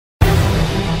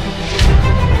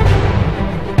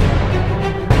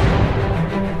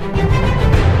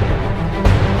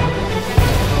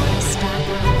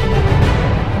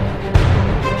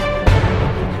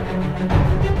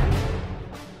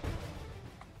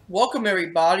Welcome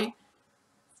everybody,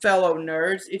 fellow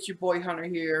nerds. It's your boy Hunter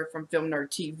here from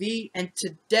filmnerdtv, and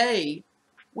today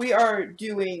we are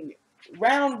doing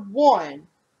round 1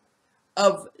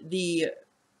 of the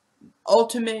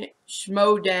Ultimate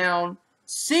Schmoedown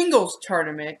singles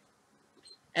tournament,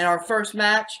 and our first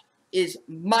match is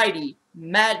Mighty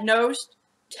knost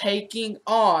taking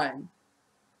on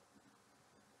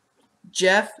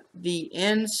Jeff the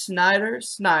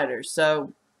sneider.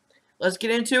 So let's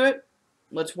get into it.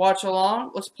 Let's watch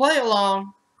along. Let's play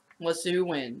along. Let's see who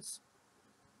wins.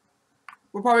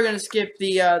 We're probably going to skip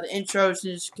the intros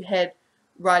and just head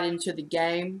right into the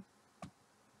game.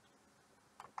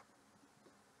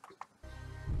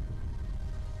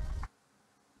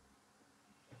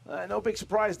 No big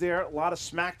surprise there. A lot of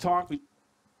smack talk.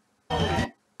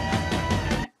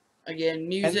 Again,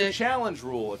 music. And the challenge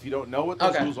rule. If you don't know what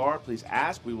those rules are, please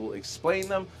ask. We will explain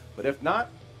them. But if not,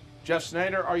 Jeff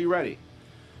Sneider, are you ready?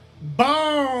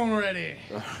 Bone ready.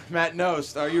 Matt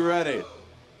Knost, are you ready?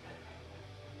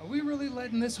 Are we really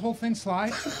letting this whole thing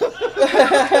slide?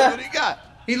 What do you got?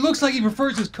 He looks like he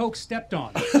prefers his Coke stepped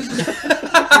on. This is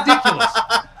ridiculous.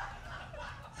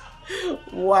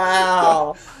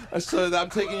 Wow. So I'm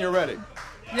taking you ready.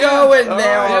 Go in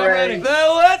there already.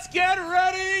 Then let's get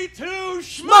ready to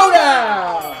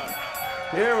Schmoedown.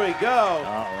 Here we go.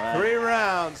 All right. 3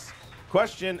 rounds.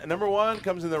 Question number 1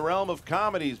 comes in the realm of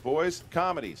comedies, boys.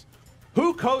 Comedies.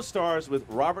 Who co-stars with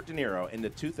Robert De Niro in the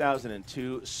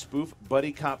 2002 spoof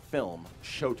buddy cop film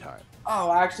Showtime? Oh,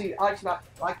 I actually like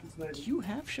this movie. Do you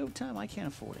have Showtime? I can't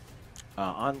afford it.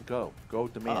 On Go. Go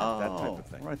demand. That type of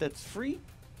thing. Right, that's free?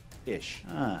 Ish.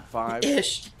 5.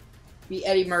 Ish. Be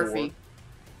Eddie Murphy.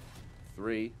 4,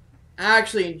 3. I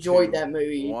actually enjoyed 2, that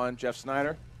movie. 1. Jeff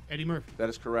Sneider. Eddie Murphy. That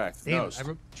is correct. Damn, Knost. I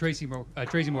wrote Tracy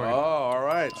Morgan. Oh, all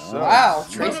right. So, Wow,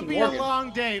 It's Tracy gonna be Morgan. a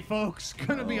long day, folks.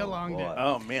 Gonna be a long day.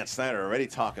 Oh man, Snyder already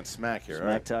talking smack here. Smack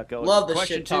Right? talk going. Love the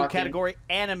Question shit 2, talking. category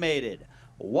animated.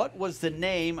 What was the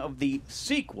name of the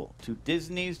sequel to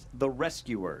Disney's The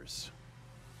Rescuers?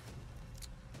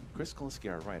 Chris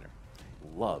Kaliski, our writer,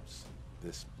 loves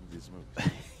these movies.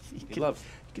 He loves.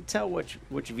 You can tell which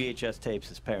VHS tapes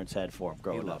his parents had for him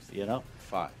growing up. loves it. You know.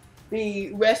 5,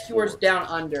 The Rescuers 4. Down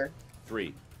Under.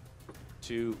 3,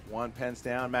 2, 1. Pens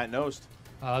down. Matt Knost.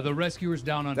 The Rescuers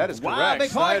Down Under. Oh, That is Wow, correct.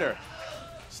 big point.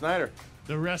 Snyder.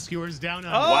 The Rescuers Down Under.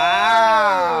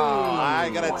 Wow! I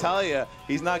gotta tell you,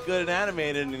 he's not good at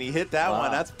animated, and he hit that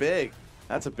one. That's big.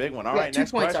 That's a big one. All We right, got 2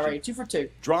 next points question. already. 2 for 2.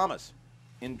 Dramas.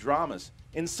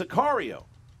 In Sicario,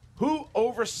 who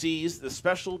oversees the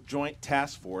special joint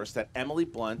task force that Emily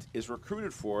Blunt is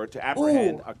recruited for to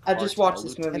apprehend Ooh, a I just watched cartel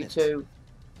this movie lieutenant? too.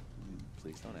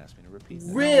 Please don't ask me to repeat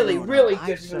that. Really, really good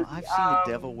I've movie. seen The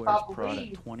Devil Wears Papa Prada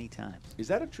Lee. 20 times. Is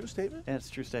that a true statement? Yeah, it's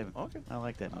a true statement. Okay. I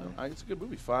like that movie. It's a good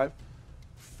movie. 5,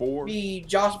 4, Be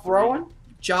Josh Brolin.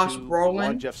 Josh 2, Brolin.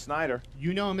 1. Jeff Sneider.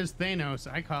 You know him as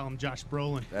Thanos. I call him Josh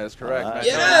Brolin. That is correct. All right. Matt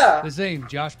Yeah. The same,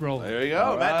 Josh Knost. Brolin. There you go.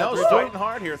 All Matt right, Knost 3-2. fighting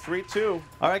hard here. 3-2.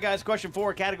 All right, guys. Question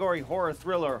 4, category horror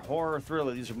thriller. Horror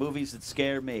thriller. These are movies that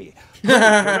scare me. Who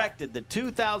directed the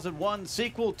 2001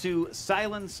 sequel to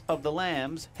Silence of the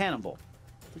Lambs, Hannibal?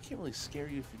 We can't really scare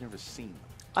you if you've never seen them.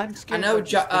 I'm I scared. know. of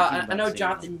just thinking I about know seeing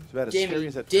Jonathan It's about as scary Demme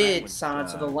as that time did when,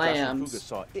 Silence of the Jocelyn Lambs. Puga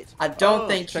saw it. I don't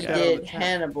think he check it out did on the channel.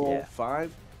 Hannibal. Yeah.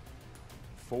 5,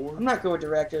 4, I'm not good with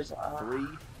directors. 3,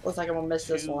 Looks like I'm gonna miss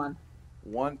this 2, one.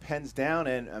 1. Pens down,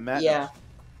 and Matt Yeah. Knost.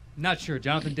 Not sure.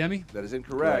 Jonathan Demme? That is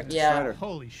incorrect. Yeah. Snyder.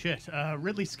 Holy shit.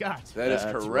 Ridley Scott. That is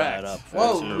That's correct. right up.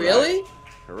 Whoa, That is really?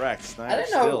 Correct. Snyder I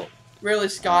didn't know. still. Really,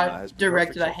 Scott has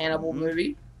directed a perfect- Hannibal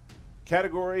movie.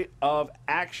 Category of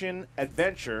action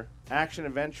adventure. Action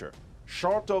adventure.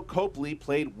 Charlton Copley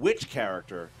played which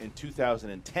character in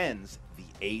 2010's The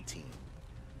A-Team?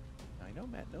 Now, I know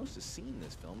Matt Knost has seen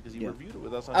this film because he reviewed it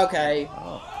with us on. Okay.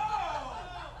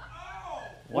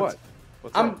 What?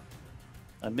 What's I'm up?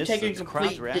 I missed taking a the crowd's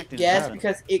complete reacting. guess to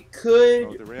because it Oh,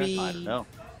 could the be I don't know.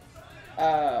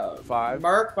 5,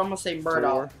 Merc. But I'm gonna say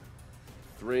Murdoch. 4,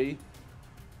 3,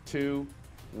 2,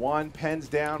 1. Pens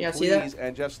down, Yeah, see that? please.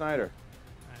 And Jeff Snyder.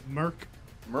 Merc.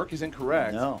 Merc is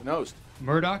incorrect. No. Knost.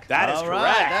 Murdoch. That is All correct.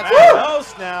 right, That's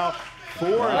that's Knost now.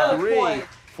 4-3. 4-3.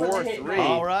 What's the hit 4-3. rate?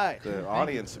 All right. The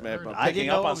audience may have been I picking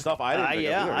didn't up know on stuff I didn't pick up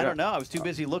yeah, either. I don't know. I was too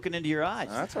busy looking into your eyes.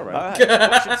 That's all right. All right.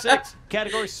 Question 6.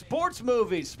 Category sports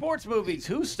movies. Sports movies.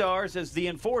 Who stars as the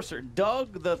enforcer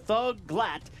Doug the Thug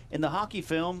Glatt in the hockey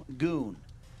film Goon?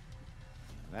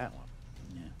 That one.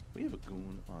 Yeah. We have a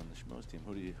goon on the Schmoes team.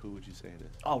 Who would you say it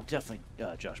is? Oh, definitely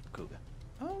Josh Bakuga.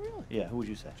 Oh, really? Yeah, who would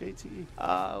you say? JTE.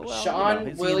 Well, Sean is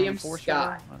he an William enforcer?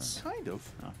 Scott. I don't know. Kind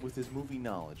of. Oh. With his movie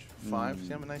knowledge. 5.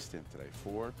 See, I'm a nice stamp today.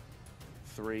 4,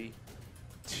 3,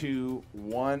 2,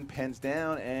 1. Pens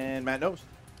down, and Matt knows.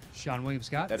 Sean William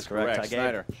Scott. That is Correct. correct. I gave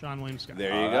Snyder. Sean William Scott. There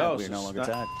you All go. right, we're no longer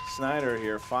tied. Snyder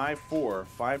here, 5-4.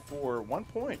 5-4. 1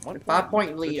 point. 1 point.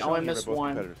 5-point lead. Good Only showing here missed by both one.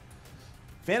 competitors.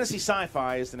 Fantasy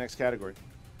sci-fi is the next category.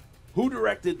 Who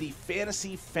directed the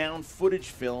fantasy found footage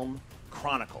film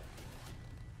Chronicle?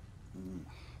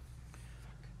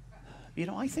 You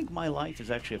know, I think my life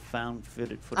is actually a found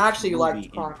footage I actually movie liked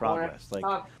in Chronicle. progress. Like,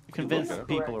 Uh, convinced look at it.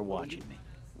 people are watching me.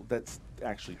 Well, that's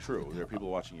actually true. There are people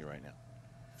watching you right now.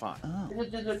 5,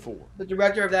 Oh. 4, The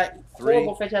director of that 3,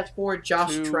 horrible Fantastic Four,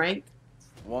 Josh 2, Trank.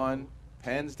 1.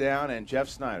 Pens down, and Jeff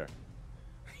Snyder.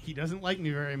 He doesn't like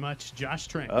me very much. Josh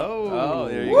Trank. Oh,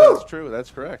 there you Woo! go. That's true. That's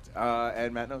correct.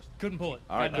 And Matt knows. Couldn't pull it.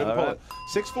 All right, Got good nothing.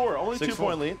 pull. 6-4. Only 6-4.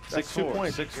 2-point lead. That's 2 6-4.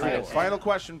 points. 6-4. All right, final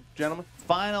question, gentlemen.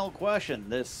 Final question.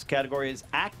 This category is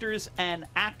actors and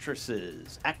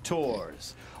actresses,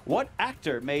 actors. What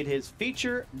actor made his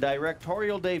feature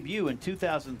directorial debut in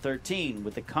 2013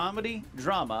 with the comedy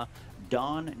drama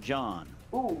Don John?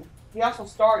 Ooh, he also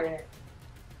starred in it.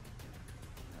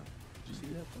 Did you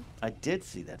see that film? I did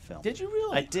see that film. Did you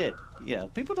really? I did. Yeah.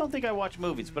 People don't think I watch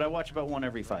movies, but I watch about one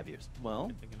every 5 years.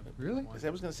 Well, Really? I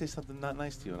was going to say something not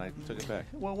nice to you, and I took it back.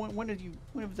 Well, when did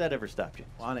that ever stop you?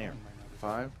 On air.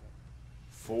 5,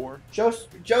 4, Joseph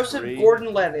 3,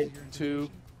 Gordon-Levitt. 2,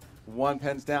 1.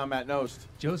 Pens down. Matt Nost.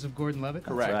 Joseph Gordon-Levitt.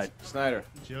 Correct. right. Snyder.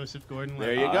 Joseph Gordon.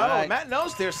 There you go. All right. Matt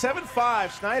Nost there.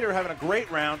 7-5. Snyder having a great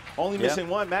round. Only Yep. missing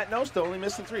 1. Matt Nost only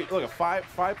missing 3. Look, 5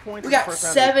 points. We in the got first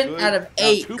round. 7 Good. out of Now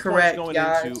 8 2 correct, points going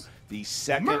guys. into the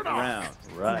second round.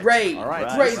 Right. Great, All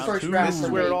right. great Round first two. round This is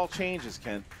for where me. it all changes,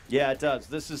 Ken. Yeah, it does.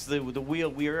 This is the wheel.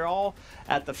 We are all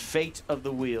at the fate of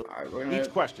the wheel. All right, we're gonna Each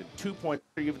question, 2 points.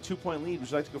 You have a 2-point lead. Would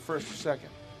you like to go first or second?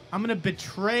 I'm going to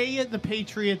betray the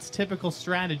Patriots' typical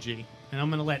strategy, and I'm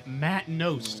going to let Matt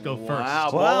Nost go first. Wow,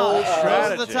 Well, bold those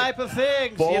strategy. are the type of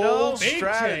things, Bold you know. Big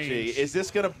strategy. change. Is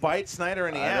this going to bite Snyder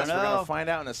in the I ass? don't We're going know. to find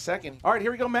out in a second. All right,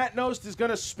 here we go. Matt Nost is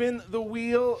going to spin the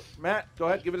wheel. Matt, go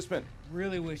ahead. Give it a spin.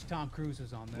 Really wish Tom Cruise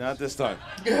was on this. Not this time.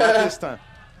 Not this time.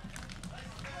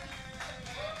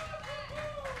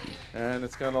 And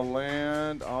it's going to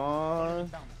land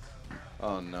on...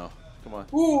 Oh, no. Come on.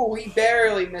 Ooh, he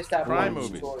barely missed that Crime bonus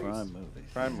movies. choice. Crime movies.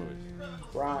 Crime movies.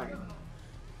 Crime.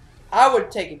 I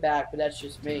would take it back, but that's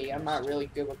just me. I'm not really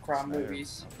good with crime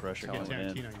movies. Pressure Get coming in.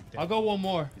 Tarantino, you're dead. I'll go one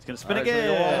more. He's gonna spin All right, so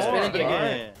again. you go one more. Spin again. All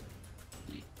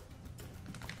right.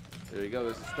 There you go.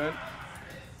 There's the spin.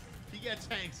 If he gets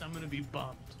Hanks, I'm going to be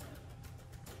bummed.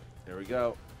 There we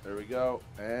go. There we go.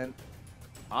 And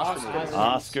Oscar Oscar. movies.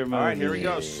 Oscar movies. All right, here we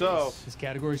go. So, This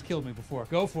category's killed me before.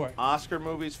 Go for it. Oscar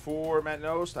movies for Matt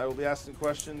Nost. I will be asking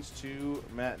questions to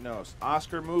Matt Nost.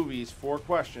 Oscar movies, 4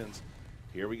 questions.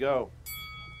 Here we go.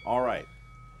 All right.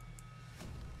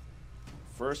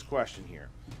 First question here.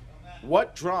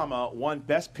 What drama won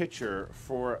Best Picture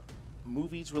for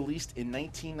movies released in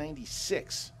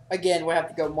 1996? Again, we have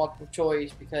to go multiple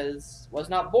choice because was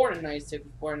not born in 96,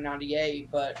 was born in 98,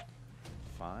 but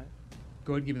 5.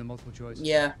 Go ahead and give me the multiple choice.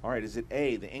 yeah. All right, is it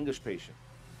A, The English Patient,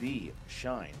 B,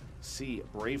 Shine, C,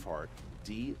 Braveheart,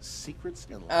 D, Secrets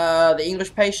in Life? The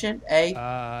English Patient, A.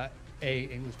 A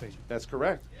English patient. That's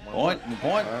correct. Point.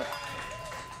 Point. All right.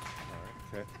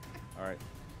 Okay. All right.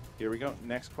 Here we go.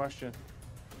 Next question.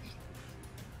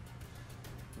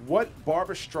 What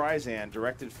Barbra Streisand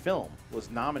directed film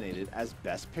was nominated as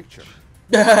Best Picture?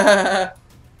 Go ahead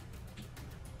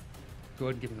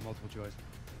and give me the multiple choice.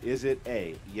 Is it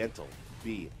A, Yentl,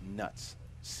 B, Nuts,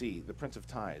 C, The Prince of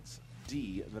Tides,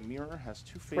 D, The Mirror Has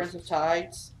Two Prince Faces? of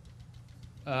Tides.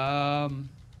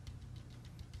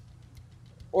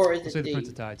 Or is We'll it say D? the Prince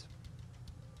of Tides.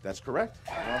 That's correct.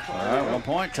 All right, 1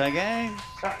 point. Tie game.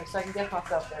 Sorry, second guess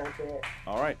myself there a bit.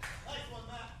 All right.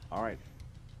 All right.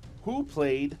 Who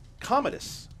played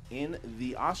Commodus in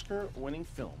the Oscar-winning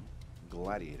film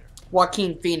Gladiator?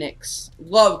 Joaquin Phoenix.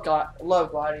 Love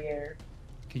Gladiator.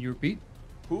 Can you repeat?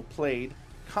 Who played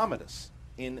Commodus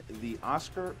in the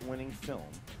Oscar-winning film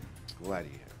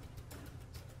Gladiator?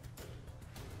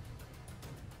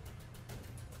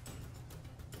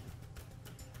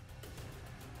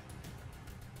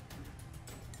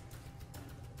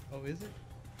 Oh, is it?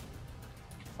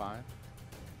 5,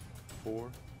 4,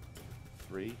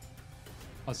 3.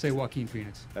 I'll say Joaquin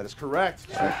Phoenix. That is correct.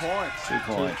 2 points. 2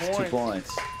 points. 2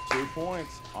 points. 2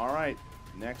 points. All right.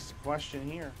 Next question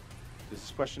here. This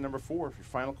is question number 4. Your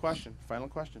final question. Final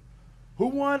question. Who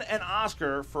won an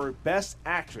Oscar for Best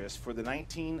Actress for the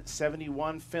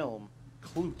 1971 film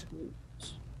Clute?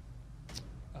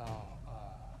 Oh,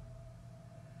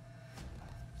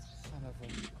 son of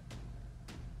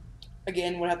a...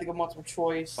 Again, we'll have to go multiple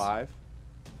choice. 5,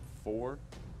 4,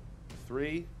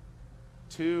 3,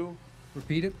 2,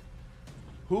 Repeat it.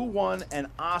 Who won an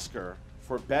Oscar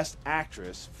for Best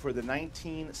Actress for the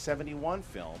 1971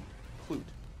 film Clute?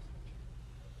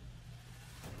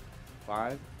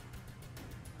 5,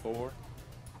 4,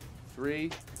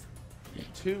 3,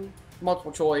 2,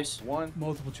 Multiple choice. 1.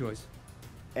 Multiple choice.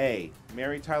 A.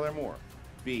 Mary Tyler Moore.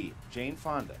 B. Jane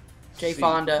Fonda. Jane C.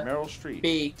 Fonda. Meryl Streep.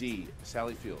 B. D.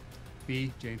 Sally Field.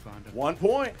 B. Jane Fonda. 1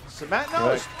 point. So Matt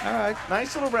knows. All right.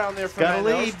 Nice little round there for Got a Matt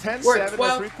lead. Knows. 10-7, We're at a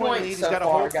 12 3-point points lead. He's so got to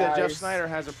far, hope that Jeff guys. Snyder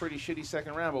has a pretty shitty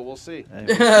second round, but we'll see. Hey,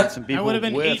 we've seen some That people would have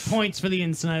been whiff. 8 points for the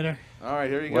Insnider. All right,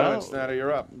 here you Well- go, Snyder.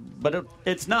 You're up. But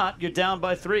it's not. You're down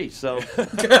by 3, so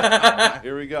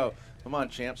Here we go. Come on,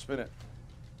 champ. Spin it.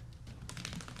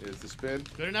 Here's the spin.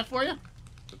 Good enough for you?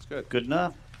 That's good. good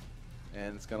enough.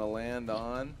 And it's going to land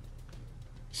on...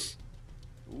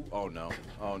 Ooh, oh, no.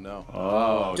 Oh, no.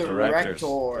 Oh, directors.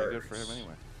 Pretty good for him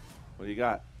anyway. What do you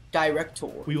got? Director.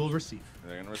 We will receive.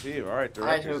 They're going to receive. All right, All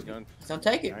right, directors. so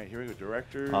take it. All right, here we go.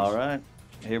 Directors. All right.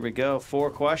 Here we go.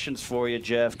 4 questions for you,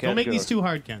 Jeff. Don't make these too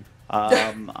hard, Ken.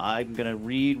 I'm going to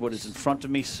read what is in front of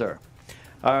me, sir.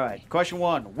 All right. Question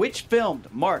 1. Which film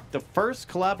marked the first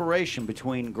collaboration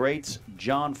between greats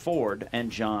John Ford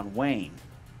and John Wayne?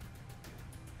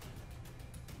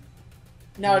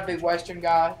 Now it'd be Western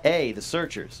guy. A. The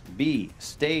Searchers. B.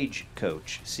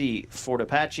 Stagecoach. C. Fort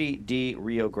Apache. D.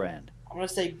 Rio Grande. I'm gonna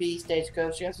say B,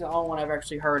 Stagecoach. That's the only one I've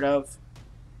actually heard of.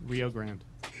 Rio Grande.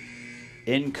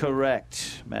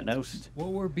 Incorrect. Matt Nost. What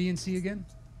were B and C again?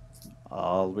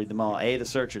 I'll read them all. A. The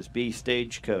Searchers. B.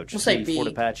 Stagecoach. We'll say C. B, Fort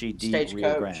Apache. D. Rio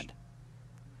Stagecoach. Grande.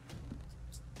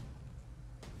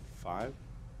 5,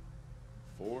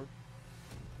 4,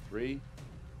 3,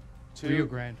 2. Rio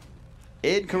Grande.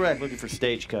 Incorrect. Looking for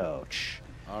Stagecoach.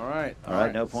 All right. All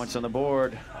right. No points on the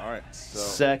board. All right. So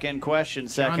Second question. John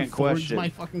Second Ford's question. my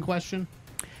fucking question.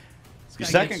 Your This guy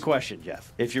second gets- question,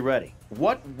 Jeff, if you're ready.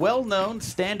 What well-known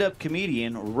stand-up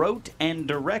comedian wrote and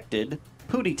directed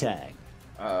Pootie Tang?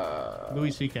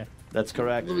 Louis C.K. That's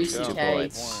correct. Louis 2 C.K.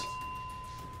 points.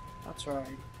 That's right.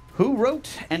 Who wrote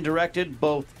and directed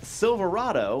both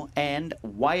Silverado and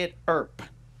Wyatt Earp?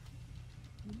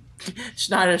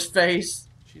 Schneider's face.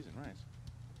 cheese and rice.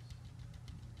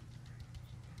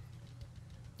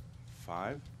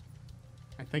 5,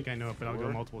 I think I know it, but I'll go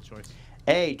Four. multiple choice.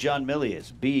 A. John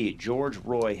Milius. B. George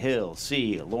Roy Hill.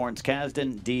 C. Lawrence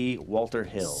Kasdan. D. Walter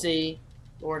Hill. C,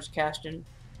 Lawrence Kasdan.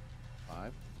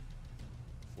 5,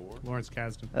 4. Lawrence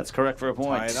Kasdan. That's correct for a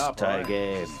point. Tie it up. Tie all right.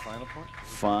 game. Final point.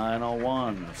 Final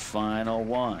one. Final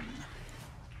one.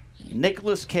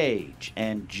 Nicolas Cage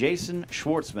and Jason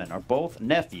Schwartzman are both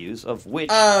nephews of which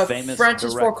famous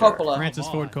Francis Ford director? Coppola. Francis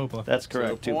Ford Coppola. That's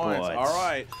correct. 2 points. All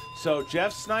right. So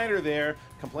Jeff Snyder there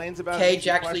complains about Cage easy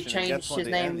actually question and gets changed one his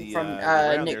to name end the, from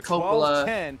round Nick there. Coppola 12-10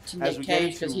 to as Nick we Cage get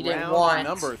because into he didn't round want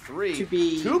number 3. to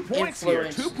be 2 points here.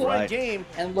 influenced 2-point Right. game.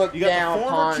 and looked You got down the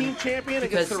former upon team champion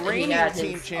because against the he reigning had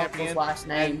team his champion. uncle's last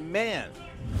name. And man,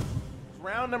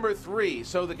 round number 3.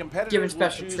 So the competitors Given will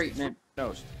special choose treatment.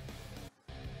 Nost.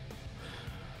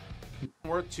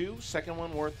 Worth 2, second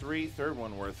one worth 3, third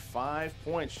one worth 5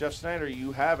 points. Jeff Snyder,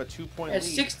 you have a 2-point lead. At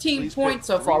 16 Please points pick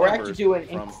so far. three We're actually numbers doing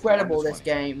from incredible 1 to this 20.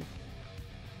 game.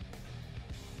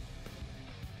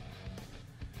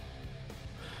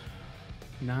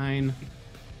 9,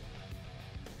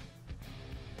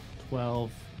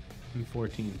 12, and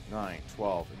 14. 9,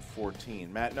 12, and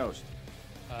 14. Matt Nost.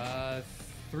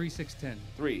 3, 6, 10.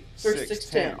 3, 3, 6, 6,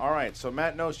 10. 10. All right, so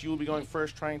Matt Nost, you will be going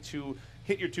first, trying to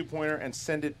hit your 2-pointer and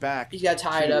send it back. You gotta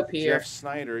tie it to up here. Jeff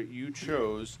Snyder, you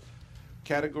chose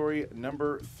category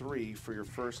number 3 for your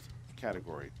first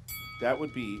category. That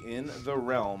would be in the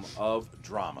realm of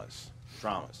dramas.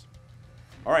 Dramas.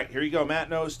 All right, here you go. Matt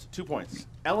Nost, 2 points.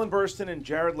 Ellen Burstyn and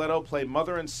Jared Leto play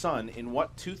mother and son in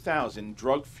what 2000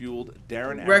 drug-fueled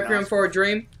Darren Requiem Aronofsky for a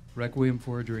Dream. Requiem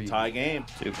for a Dream. tie game?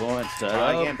 2 points.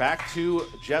 Tie game. Back to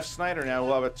Jeff Snyder now.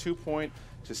 We'll have a 2-point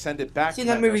to send it back Seen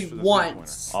to that Matt movie Nost for the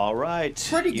once. All right.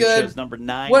 Pretty You good. chose number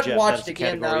 9, Wouldn't Jeff. watch That's it the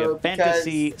again, category though, of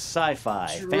fantasy because sci-fi.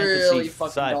 it's Fantasy really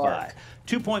fucking sci-fi. dark.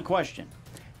 2-point question.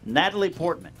 Natalie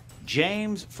Portman,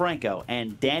 James Franco,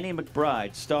 and Danny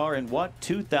McBride star in what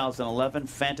 2011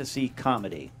 fantasy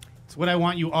comedy? It's what I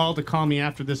want you all to call me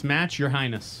after this match, Your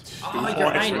Highness. Oh, Your Points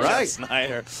for Highness. Jeff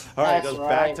Snyder. All right, it That's goes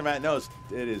back right. to Matt Nost.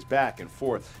 It is back and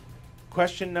forth.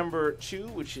 Question number 2,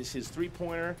 which is his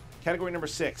 3-pointer. Category number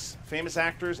 6, famous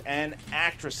actors and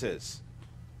actresses.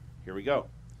 Here we go.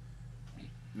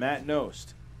 Matt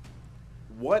Nost.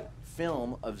 What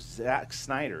film of Zack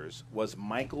Snyder's was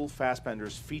Michael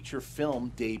Fassbender's feature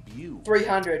film debut?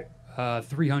 300.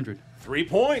 300. 3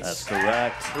 points. That's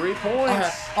correct. 3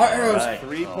 points. Our arrows. Right.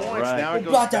 3 All points. right. Now it Who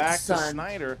goes brought that back to to Sun?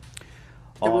 Snyder.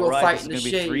 All real right, fight this is in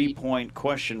the going to be a shade. 3-point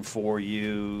question for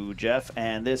you, Jeff.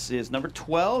 And this is number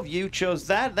 12. You chose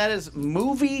that. That is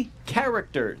movie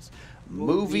characters.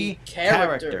 Movie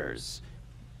characters.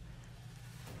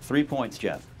 3 points,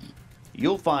 Jeff.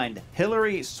 You'll find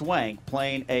Hilary Swank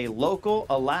playing a local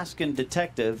Alaskan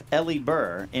detective, Ellie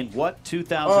Burr, in what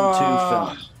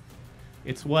 2002 film?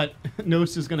 It's what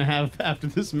Knost is going to have after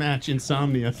this match,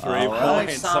 Insomnia. 3 All right.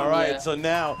 points. All right. So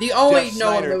now The only Jeff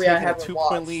Nolan Sneider movie I taking a haven't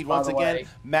 2-point watched, lead by once the again. way.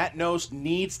 Matt Knost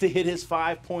needs to hit his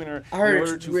 5-pointer I heard in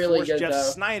order it's to really force good, Jeff though.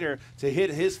 Sneider to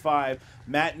hit his 5.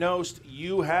 Matt Knost,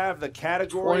 you have the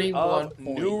category 21 of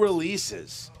new points.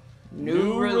 releases.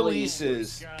 New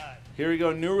releases. Here we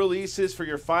go. New releases for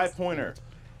your 5-pointer.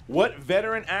 What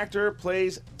veteran actor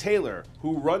plays Taylor,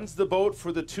 who runs the boat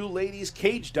for the two ladies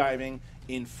cage diving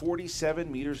in 47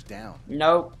 meters down?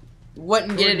 Nope.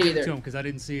 Wouldn't get it Give it either. to him because I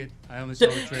didn't see it. I only saw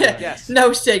the trailer. Yes.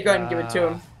 No shade, go ahead and give it to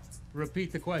him.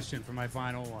 Repeat the question for my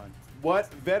final one.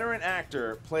 What veteran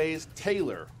actor plays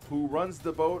Taylor, who runs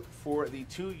the boat for the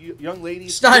two young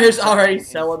ladies? Snyder's cage diving already in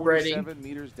celebrating. 47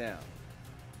 meters down.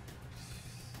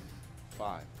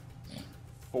 5,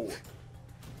 4,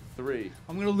 3,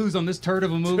 I'm going to lose on this turd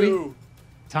of a movie. 2,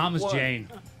 Thomas 1. Jane.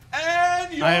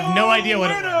 And your I have no idea what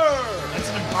it was. winner, That's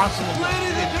an impossible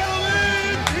ladies and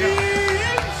gentlemen, the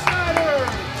insider,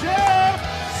 Jeff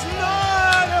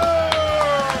Sneider.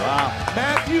 Wow.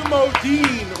 Matthew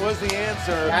Modine was the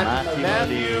answer.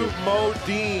 Matthew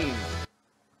Modine.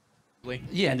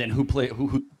 Yeah, and then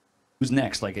who's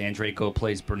next? Like Andreyko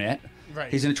plays Burnett. Right.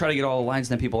 He's gonna try to get all the lines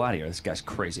and then people out of here. This guy's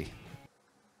crazy.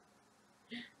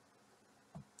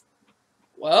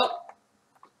 Well,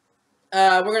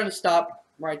 we're going to stop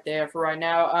right there for right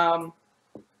now.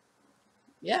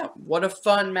 Yeah, what a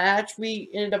fun match. We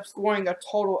ended up scoring a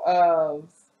total of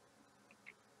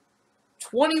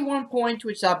 21 points,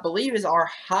 which I believe is our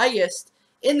highest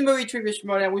in the movie trivia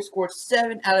schmoedown. We scored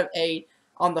 7 out of 8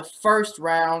 on the first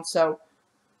round, so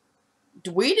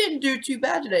we didn't do too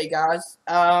bad today, guys.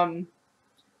 One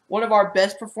of our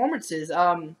best performances.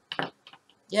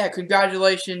 Yeah,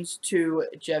 congratulations to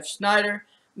Jeff Sneider.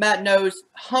 Matt Knost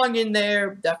hung in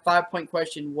there. That 5-point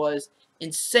question was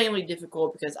insanely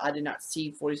difficult because I did not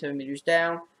see 47 meters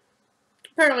down.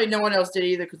 Apparently, no one else did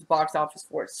either because the box office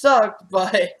for it sucked.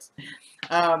 But,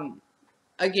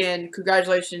 again,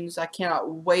 congratulations. I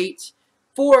cannot wait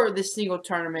for this single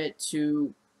tournament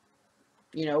to,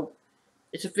 you know,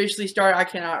 it's officially started. I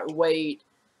cannot wait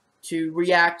to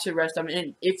react to the rest of them.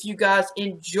 And if you guys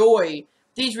enjoy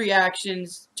these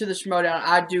reactions to the schmoedown,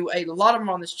 I do a lot of them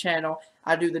on this channel.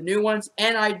 I do the new ones,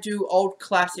 and I do old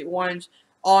classic ones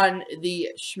on the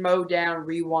Schmoedown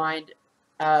Rewind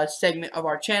segment of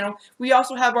our channel. We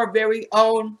also have our very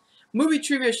own movie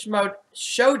trivia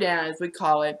showdown, as we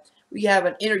call it. We have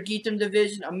an inner geekdom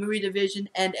division, a movie division,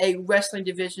 and a wrestling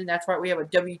division. That's right, we have a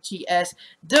WTS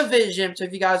division. So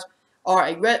if you guys are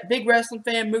a big wrestling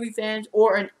fan, movie fans,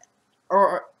 or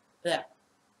are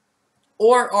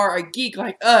a geek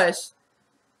like us,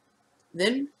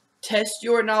 then test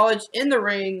your knowledge in the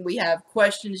ring. We have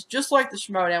questions just like the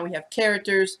Schmoedown. We have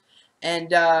characters.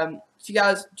 And if you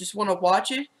guys just want to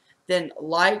watch it, then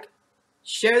like,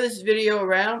 share this video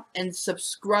around, and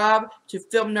subscribe to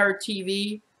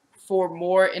FilmNerdtv for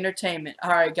more entertainment.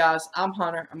 Alright guys, I'm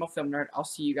Hunter. I'm a film nerd. I'll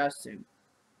see you guys soon.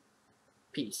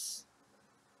 Peace.